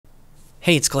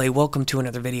Hey, it's Kley. Welcome to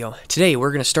another video. Today we're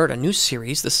going to start a new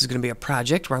series. This is going to be a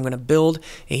project where I'm going to build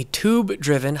a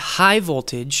tube-driven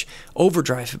high-voltage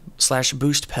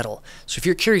overdrive/boost pedal. So if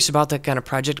you're curious about that kind of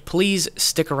project, please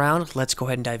stick around. Let's go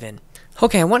ahead and dive in.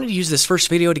 Okay, I wanted to use this first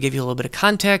video to give you a little bit of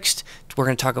context. We're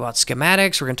going to talk about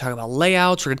schematics, we're going to talk about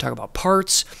layouts, we're going to talk about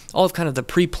parts, all of kind of the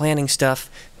pre-planning stuff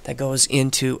that goes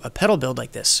into a pedal build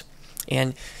like this.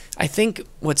 And I think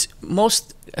what's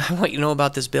most I want you to know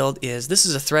about this build is this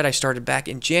is a thread I started back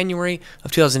in January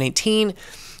of 2018,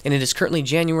 and it is currently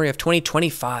January of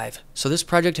 2025. So this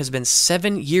project has been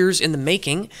 7 years in the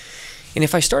making, and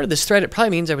if I started this thread, it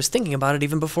probably means I was thinking about it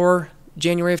even before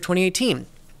January of 2018.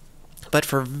 But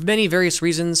for many various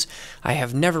reasons, I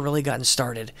have never really gotten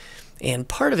started. And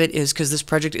part of it is because this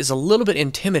project is a little bit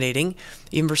intimidating,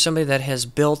 even for somebody that has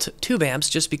built tube amps,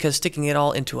 just because sticking it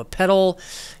all into a pedal,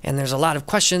 and there's a lot of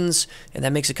questions, and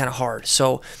that makes it kind of hard.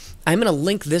 So I'm going to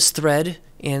link this thread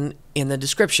in the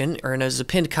description, or as a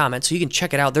pinned comment, so you can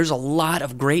check it out. There's a lot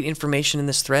of great information in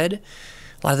this thread.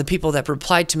 A lot of the people that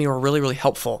replied to me were really, really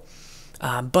helpful.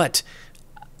 But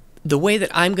the way that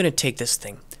I'm going to take this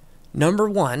thing, number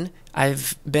one,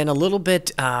 I've been a little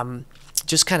bit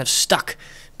just kind of stuck,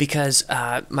 because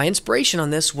my inspiration on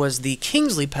this was the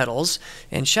Kingsley pedals,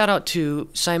 and shout out to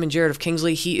Simon Jarrett of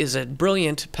Kingsley. He is a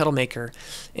brilliant pedal maker,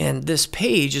 and this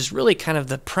page is really kind of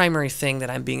the primary thing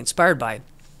that I'm being inspired by.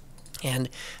 And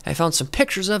I found some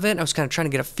pictures of it, and I was kind of trying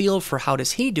to get a feel for how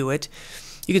does he do it.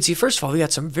 You can see, first of all, we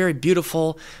got some very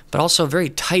beautiful, but also very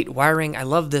tight wiring. I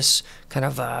love this kind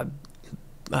of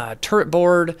turret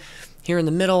board here in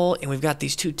the middle, and we've got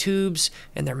these two tubes,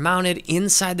 and they're mounted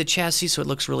inside the chassis, so it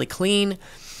looks really clean.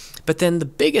 But then the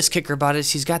biggest kicker about it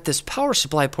is he's got this power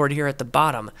supply port here at the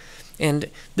bottom. And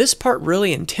this part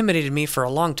really intimidated me for a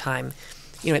long time.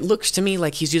 You know, it looks to me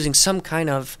like he's using some kind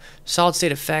of solid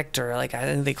state effect, or like I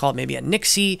think they call it maybe a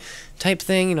Nixie type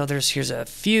thing. You know, here's a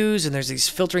fuse, and there's these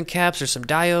filtering caps, there's some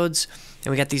diodes,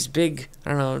 and we got these big, I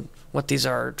don't know what these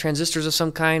are, transistors of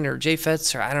some kind, or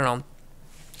JFETs, or I don't know.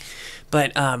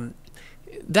 But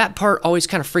that part always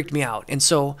kind of freaked me out. And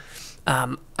so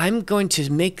I'm going to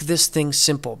make this thing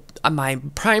simple. My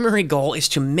primary goal is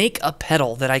to make a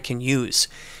pedal that I can use.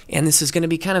 And this is going to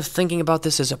be kind of thinking about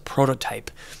this as a prototype.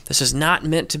 This is not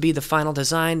meant to be the final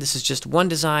design. This is just one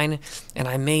design, and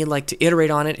I may like to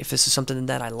iterate on it if this is something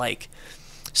that I like.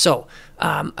 So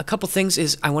a couple things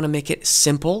is I want to make it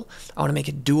simple. I want to make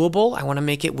it doable. I want to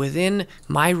make it within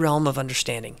my realm of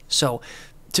understanding. So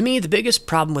to me, the biggest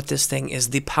problem with this thing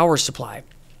is the power supply.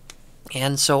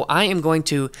 And so I am going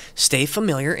to stay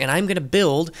familiar, and I'm going to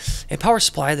build a power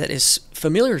supply that is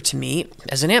familiar to me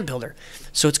as an amp builder.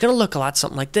 So it's going to look a lot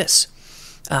something like this.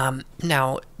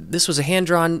 Now, this was a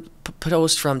hand-drawn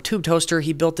post from Tube Toaster.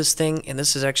 He built this thing, and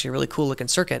this is actually a really cool-looking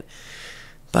circuit.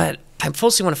 But I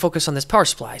mostly want to focus on this power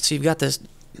supply. So you've got this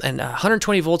and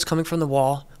 120 volts coming from the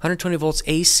wall, 120 volts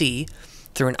AC,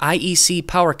 through an IEC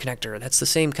power connector. That's the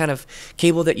same kind of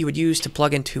cable that you would use to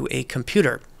plug into a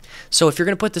computer. So if you're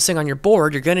going to put this thing on your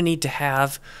board, you're going to need to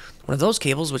have one of those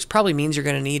cables, which probably means you're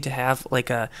going to need to have like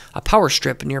a power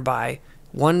strip nearby.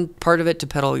 One part of it to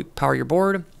power your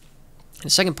board, and the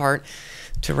second part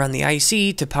to run the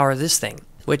IEC to power this thing,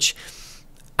 which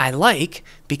I like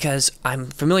because I'm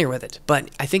familiar with it.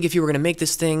 But I think if you were going to make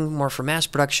this thing more for mass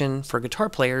production for guitar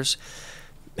players,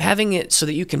 having it so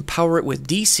that you can power it with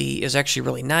DC is actually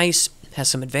really nice. It has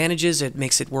some advantages. It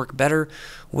makes it work better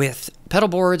with pedal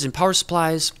boards and power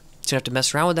supplies. So you don't have to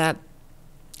mess around with that.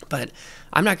 But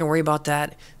I'm not going to worry about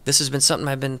that. This has been something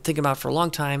I've been thinking about for a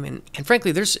long time. And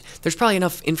frankly, there's probably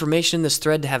enough information in this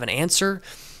thread to have an answer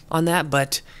on that.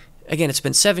 But again, it's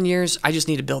been 7 years. I just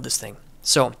need to build this thing.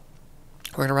 So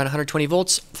we're going to run 120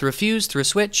 volts through a fuse, through a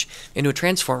switch, into a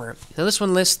transformer. Now this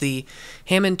one lists the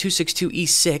Hammond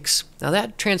 262E6. Now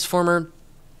that transformer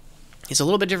is a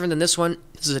little bit different than this one.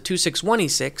 This is a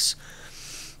 261E6.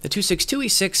 The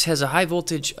 262E6 has a high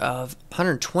voltage of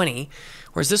 120,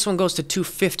 whereas this one goes to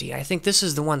 250. I think this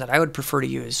is the one that I would prefer to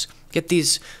use. Get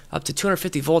these up to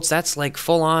 250 volts. That's like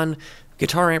full-on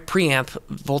guitar amp preamp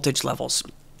voltage levels.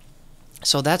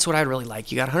 So that's what I'd really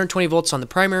like. You got 120 volts on the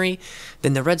primary.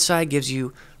 Then the red side gives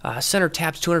you center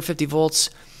taps 250 volts,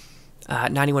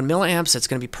 91 milliamps. That's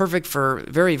going to be perfect for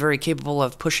very, very capable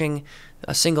of pushing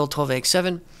a single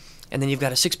 12AX7. And then you've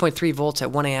got a 6.3 volts at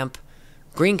 1 amp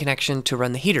green connection to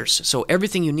run the heaters. So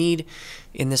everything you need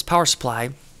in this power supply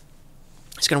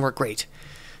is going to work great.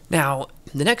 Now,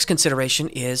 the next consideration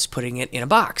is putting it in a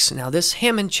box. Now this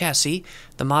Hammond chassis,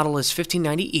 the model is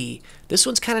 1590E. This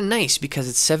one's kind of nice because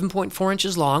it's 7.4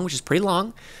 inches long, which is pretty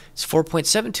long. It's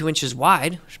 4.72 inches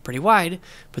wide, which is pretty wide.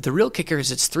 But the real kicker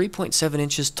is it's 3.7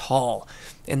 inches tall.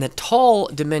 And the tall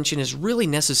dimension is really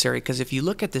necessary because if you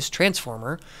look at this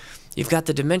transformer, you've got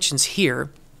the dimensions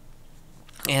here.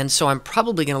 And so I'm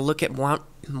probably going to look at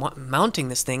mounting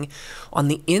this thing on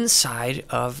the inside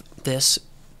of this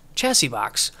chassis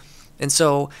box. And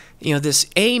so, you know, this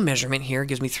A measurement here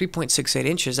gives me 3.68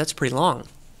 inches. That's pretty long.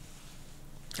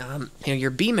 You know,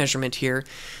 your B measurement here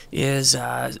is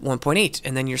 1.8,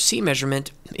 and then your C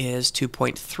measurement is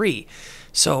 2.3.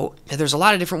 So there's a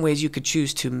lot of different ways you could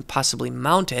choose to possibly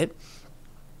mount it.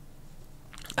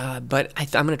 But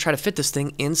I'm going to try to fit this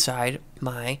thing inside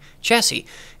my chassis.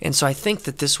 And so I think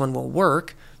that this one will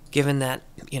work, given that,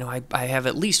 you know, I have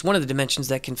at least one of the dimensions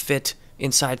that can fit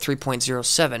inside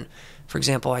 3.07. For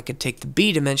example, I could take the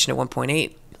B dimension at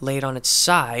 1.8, lay it on its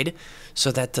side,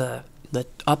 so that the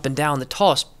up and down, the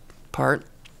tallest part,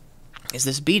 is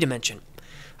this B dimension.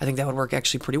 I think that would work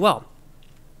actually pretty well.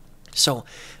 So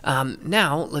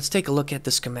now let's take a look at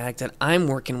the schematic that I'm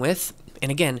working with. And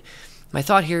again, my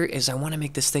thought here is I want to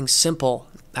make this thing simple.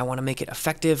 I want to make it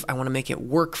effective. I want to make it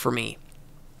work for me.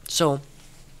 So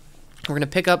we're going to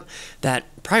pick up that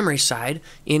primary side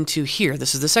into here.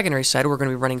 This is the secondary side. We're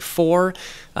going to be running four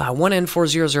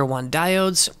 1N4001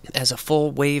 diodes as a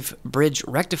full wave bridge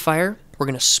rectifier. We're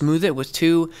going to smooth it with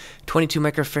two 22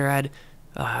 microfarad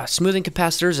smoothing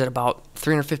capacitors at about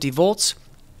 350 volts.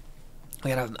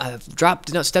 We got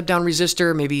a step down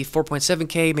resistor, maybe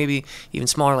 4.7K, maybe even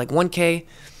smaller, like 1K.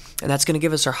 And that's going to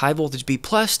give us our high voltage B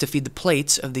plus to feed the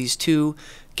plates of these two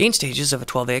gain stages of a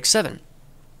 12AX7.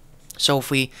 So if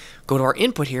we go to our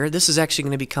input here, this is actually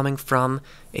going to be coming from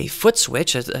a foot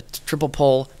switch, a triple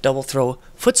pole double throw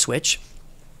foot switch.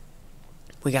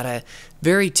 We got a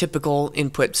very typical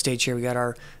input stage here. We got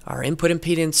our input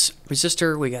impedance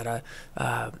resistor. We got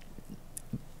a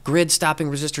grid stopping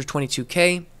resistor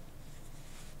 22K.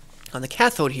 On the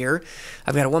cathode here,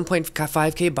 I've got a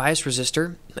 1.5K bias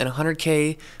resistor and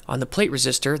 100K on the plate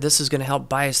resistor. This is going to help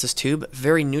bias this tube.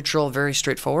 Very neutral, very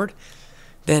straightforward.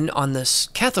 Then on this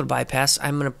cathode bypass,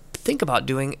 I'm going to think about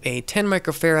doing a 10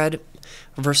 microfarad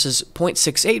versus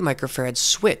 0.68 microfarad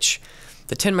switch.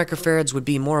 The 10 microfarads would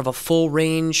be more of a full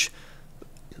range.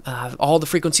 All the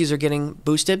frequencies are getting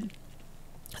boosted.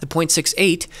 The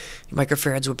 0.68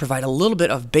 microfarads would provide a little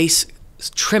bit of bass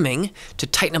trimming to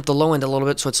tighten up the low end a little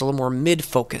bit so it's a little more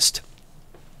mid-focused.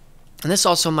 And this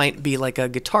also might be like a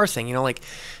guitar thing, you know, like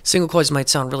single coils might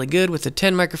sound really good with the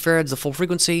 10 microfarads, the full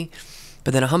frequency,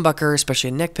 but then a humbucker, especially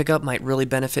a neck pickup, might really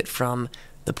benefit from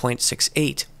the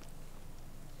 0.68.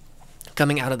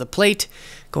 Coming out of the plate,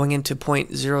 going into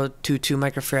 0.022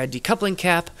 microfarad decoupling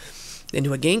cap,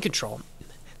 into a gain control.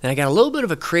 Then I got a little bit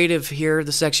of a creative here.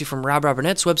 This is actually from Rob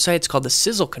Robert's website. It's called the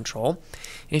Sizzle Control.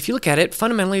 And if you look at it,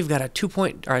 fundamentally, we've got a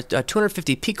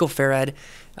 250 picofarad.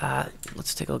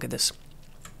 Let's take a look at this.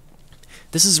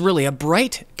 This is really a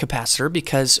bright capacitor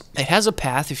because it has a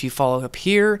path if you follow up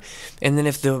here, and then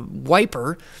if the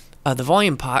wiper, the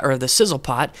volume pot or the sizzle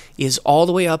pot is all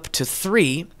the way up to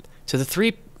 3, to the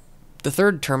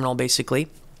third terminal basically,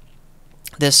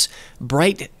 this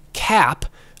bright cap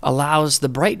allows the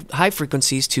bright high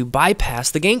frequencies to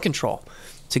bypass the gain control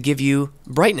to give you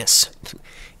brightness.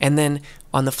 And then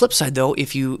on the flip side though,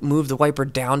 if you move the wiper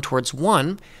down towards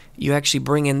 1, you actually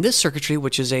bring in this circuitry,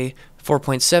 which is a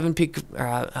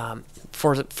 4,700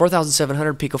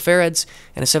 picofarads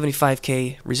and a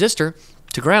 75K resistor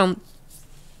to ground.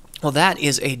 Well, that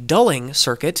is a dulling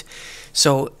circuit.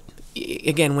 So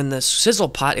again, when the sizzle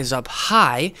pot is up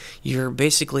high, you're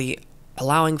basically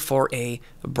allowing for a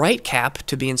bright cap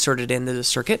to be inserted into the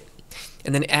circuit.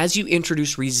 And then as you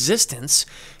introduce resistance,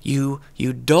 you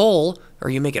dull or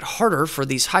you make it harder for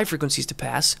these high frequencies to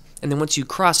pass. And then once you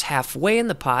cross halfway in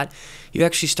the pot, you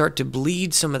actually start to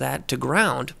bleed some of that to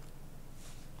ground.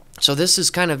 So this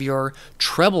is kind of your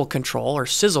treble control or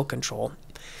sizzle control,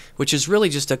 which is really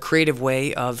just a creative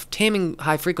way of taming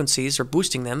high frequencies or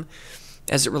boosting them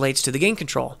as it relates to the gain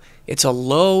control. It's a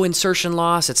low insertion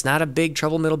loss. It's not a big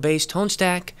treble middle bass tone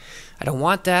stack. I don't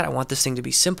want that. I want this thing to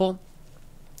be simple.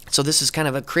 So this is kind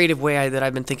of a creative way that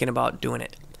I've been thinking about doing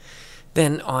it.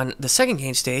 Then on the second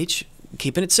gain stage,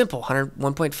 keeping it simple,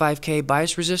 1.5K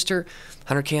bias resistor,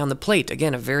 100K on the plate.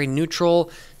 Again, a very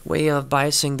neutral way of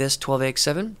biasing this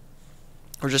 12AX7.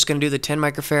 We're just going to do the 10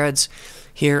 microfarads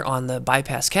here on the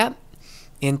bypass cap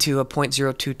into a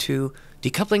 0.022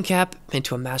 decoupling cap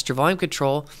into a master volume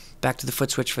control back to the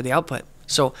foot switch for the output.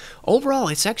 So overall,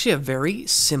 it's actually a very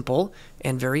simple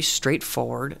and very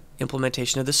straightforward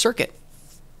implementation of the circuit.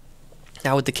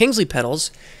 Now with the Kingsley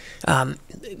pedals, and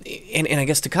I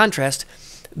guess to contrast,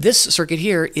 this circuit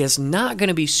here is not going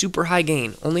to be super high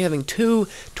gain. Only having two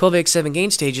 12AX7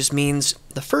 gain stages means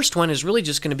the first one is really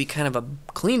just going to be kind of a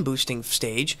clean boosting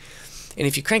stage. And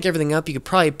if you crank everything up, you could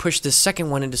probably push this second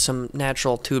one into some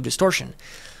natural tube distortion.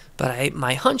 But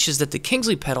my hunch is that the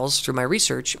Kingsley pedals, through my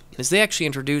research, is they actually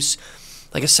introduce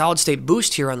like a solid state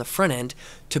boost here on the front end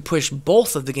to push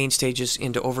both of the gain stages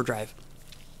into overdrive.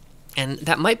 And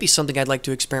that might be something I'd like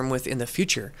to experiment with in the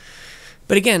future.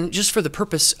 But again, just for the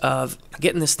purpose of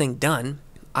getting this thing done,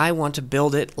 I want to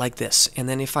build it like this. And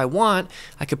then if I want,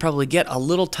 I could probably get a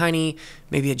little tiny,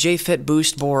 maybe a JFET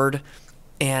boost board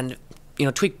and, you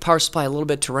know, tweak power supply a little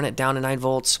bit to run it down to 9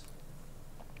 volts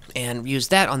and use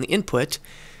that on the input.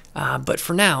 But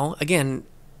for now, again,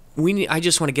 I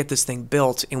just want to get this thing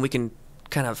built, and we can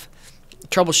kind of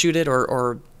troubleshoot it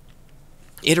or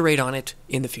iterate on it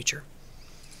in the future.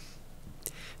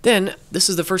 Then, this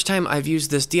is the first time I've used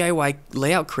this DIY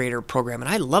layout creator program, and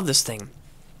I love this thing.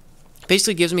 It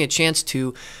basically gives me a chance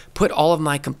to put all of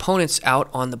my components out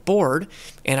on the board,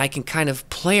 and I can kind of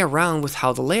play around with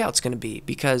how the layout's going to be,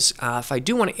 because if I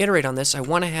do want to iterate on this, I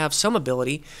want to have some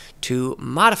ability to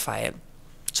modify it.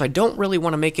 So I don't really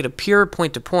want to make it a pure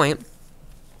point-to-point,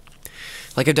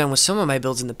 like I've done with some of my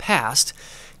builds in the past,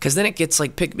 because then it gets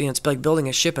like, it's like building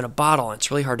a ship in a bottle, and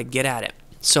it's really hard to get at it.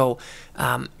 So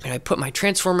I put my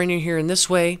transformer in here in this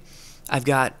way. I've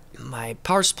got my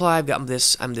power supply. I've got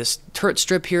this turret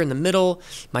strip here in the middle.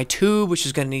 My tube, which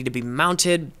is going to need to be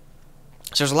mounted.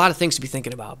 So there's a lot of things to be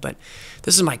thinking about. But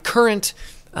this is my current.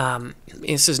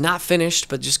 This is not finished,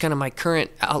 but just kind of my current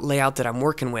layout that I'm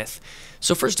working with.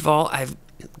 So first of all,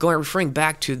 referring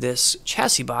back to this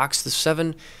chassis box, the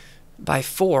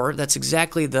 7x4. That's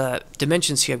exactly the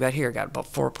dimensions I've got here. I've got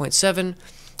about 4.7 and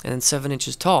then 7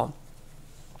 inches tall.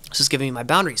 This is giving me my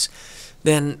boundaries.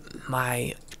 Then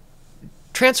my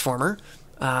transformer,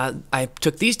 I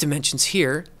took these dimensions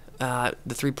here, the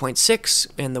 3.6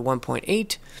 and the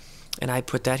 1.8, and I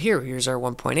put that here. Here's our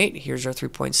 1.8, here's our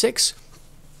 3.6.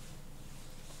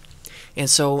 And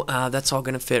so that's all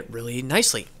going to fit really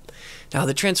nicely. Now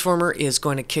the transformer is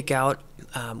going to kick out,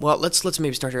 well, let's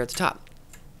maybe start here at the top.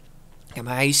 Got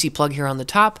my IEC plug here on the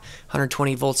top,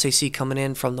 120 volts AC coming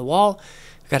in from the wall.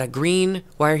 Got a green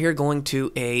wire here going to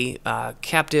a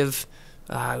captive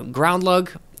ground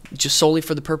lug, just solely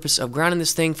for the purpose of grounding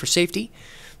this thing for safety.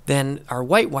 Then our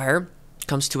white wire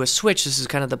comes to a switch. This is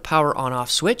kind of the power on-off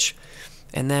switch.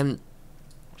 And then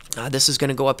this is going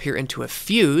to go up here into a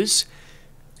fuse.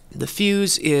 The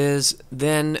fuse is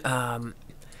then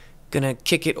going to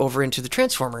kick it over into the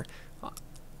transformer.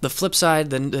 The flip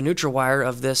side, the neutral wire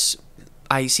of this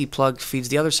IEC plug feeds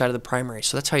the other side of the primary.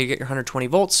 So that's how you get your 120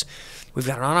 volts. We've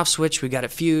got an on-off switch, we've got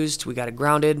it fused, we got it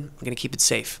grounded. We're going to keep it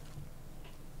safe.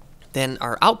 Then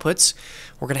our outputs,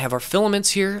 we're going to have our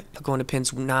filaments here going to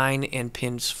pins 9 and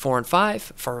pins 4 and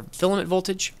 5 for filament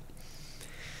voltage.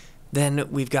 Then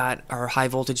we've got our high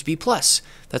voltage B+.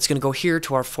 That's going to go here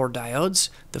to our 4 diodes,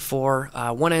 the 4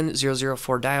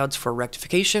 1N004 diodes for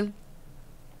rectification,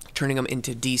 turning them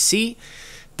into DC.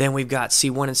 Then we've got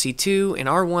C1 and C2 and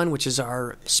R1, which is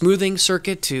our smoothing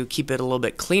circuit to keep it a little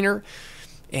bit cleaner.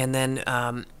 And then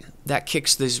that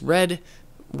kicks these red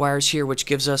wires here, which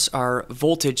gives us our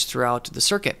voltage throughout the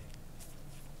circuit.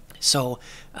 So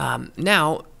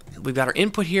now we've got our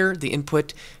input here. The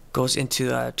input goes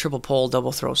into a triple pole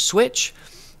double throw switch.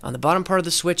 On the bottom part of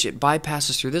the switch, it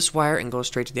bypasses through this wire and goes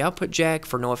straight to the output jack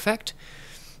for no effect.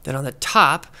 Then on the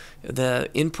top, the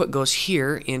input goes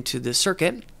here into the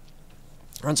circuit,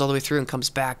 runs all the way through and comes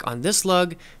back on this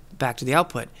lug, back to the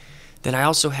output. Then I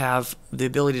also have the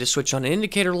ability to switch on an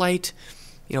indicator light,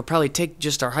 probably take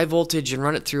just our high voltage and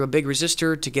run it through a big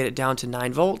resistor to get it down to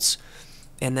 9 volts.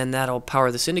 And then that'll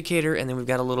power this indicator. And then we've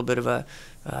got a little bit of a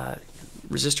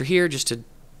resistor here just to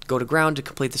go to ground to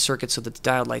complete the circuit so that the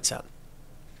diode lights up.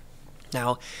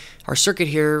 Now, our circuit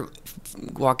here,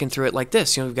 walking through it like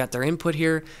this, we've got their input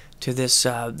here to this.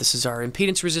 This is our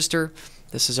impedance resistor.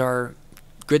 This is our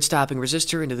grid stopping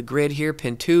resistor into the grid here,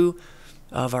 pin 2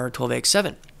 of our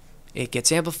 12AX7. It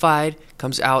gets amplified,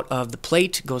 comes out of the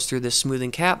plate, goes through this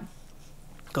smoothing cap,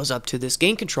 goes up to this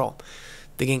gain control.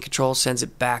 The gain control sends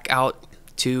it back out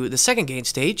to the second gain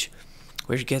stage,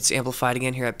 which gets amplified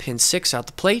again here at pin 6 out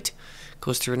the plate,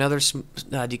 goes through another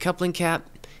decoupling cap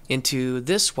into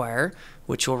this wire,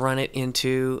 which will run it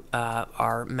into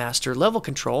our master level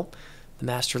control. The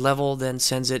master level then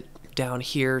sends it down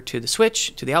here to the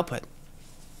switch, to the output.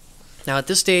 Now at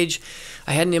this stage,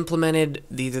 I hadn't implemented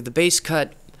either the base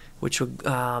cut, which would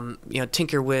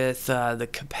tinker with the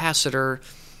capacitor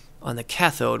on the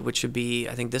cathode, which would be,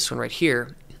 I think, this one right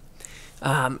here.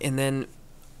 And then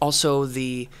also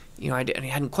the, I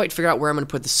hadn't quite figured out where I'm going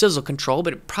to put the sizzle control,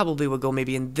 but it probably will go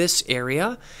maybe in this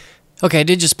area. Okay, I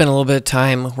did just spend a little bit of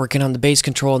time working on the bass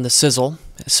control and the sizzle.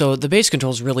 So the bass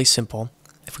control is really simple.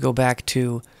 If we go back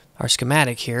to our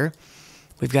schematic here,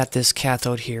 we've got this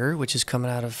cathode here, which is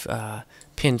coming out of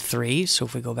pin 3. So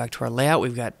if we go back to our layout,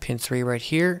 we've got pin 3 right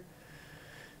here,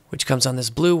 which comes on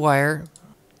this blue wire,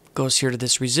 goes here to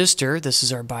this resistor. This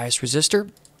is our bias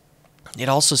resistor. It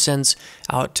also sends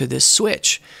out to this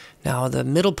switch. Now the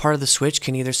middle part of the switch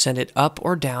can either send it up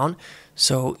or down.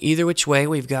 So either which way,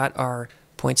 we've got our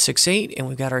 0.68 and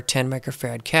we've got our 10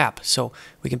 microfarad cap. So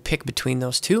we can pick between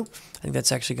those two. I think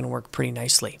that's actually going to work pretty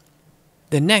nicely.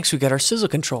 Then next, we've got our sizzle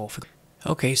control.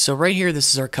 Okay, so right here,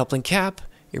 this is our coupling cap.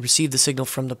 It received the signal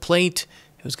from the plate.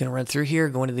 It was going to run through here,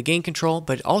 go into the gain control,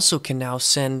 but it also can now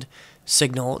send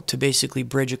signal to basically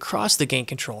bridge across the gain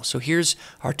control. So here's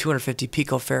our 250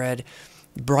 picofarad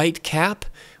bright cap,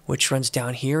 which runs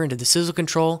down here into the sizzle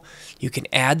control. You can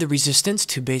add the resistance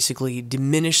to basically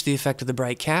diminish the effect of the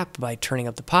bright cap by turning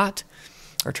up the pot,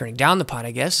 or turning down the pot,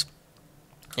 I guess.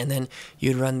 And then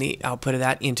you'd run the output of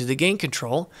that into the gain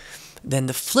control. Then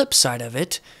the flip side of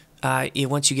it,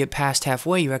 once you get past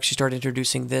halfway, you actually start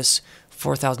introducing this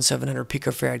 4,700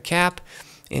 picofarad cap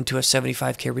into a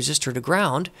 75K resistor to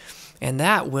ground, and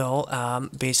that will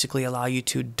basically allow you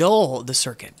to dull the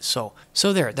circuit. So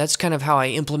there, that's kind of how I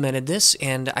implemented this,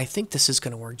 and I think this is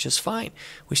going to work just fine.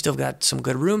 We still got some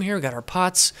good room here, we got our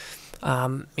pots. It's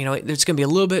going to be a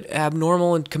little bit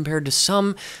abnormal compared to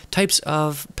some types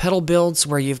of pedal builds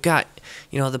where you've got,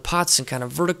 the pots and kind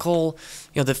of vertical.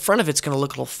 The front of it's going to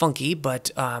look a little funky,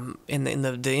 but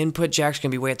the input jack's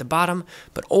going to be way at the bottom.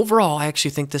 But overall, I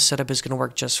actually think this setup is going to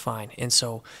work just fine. And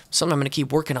so something I'm going to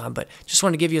keep working on, but just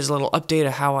want to give you a little update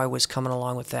of how I was coming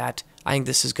along with that. I think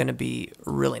this is going to be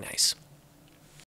really nice.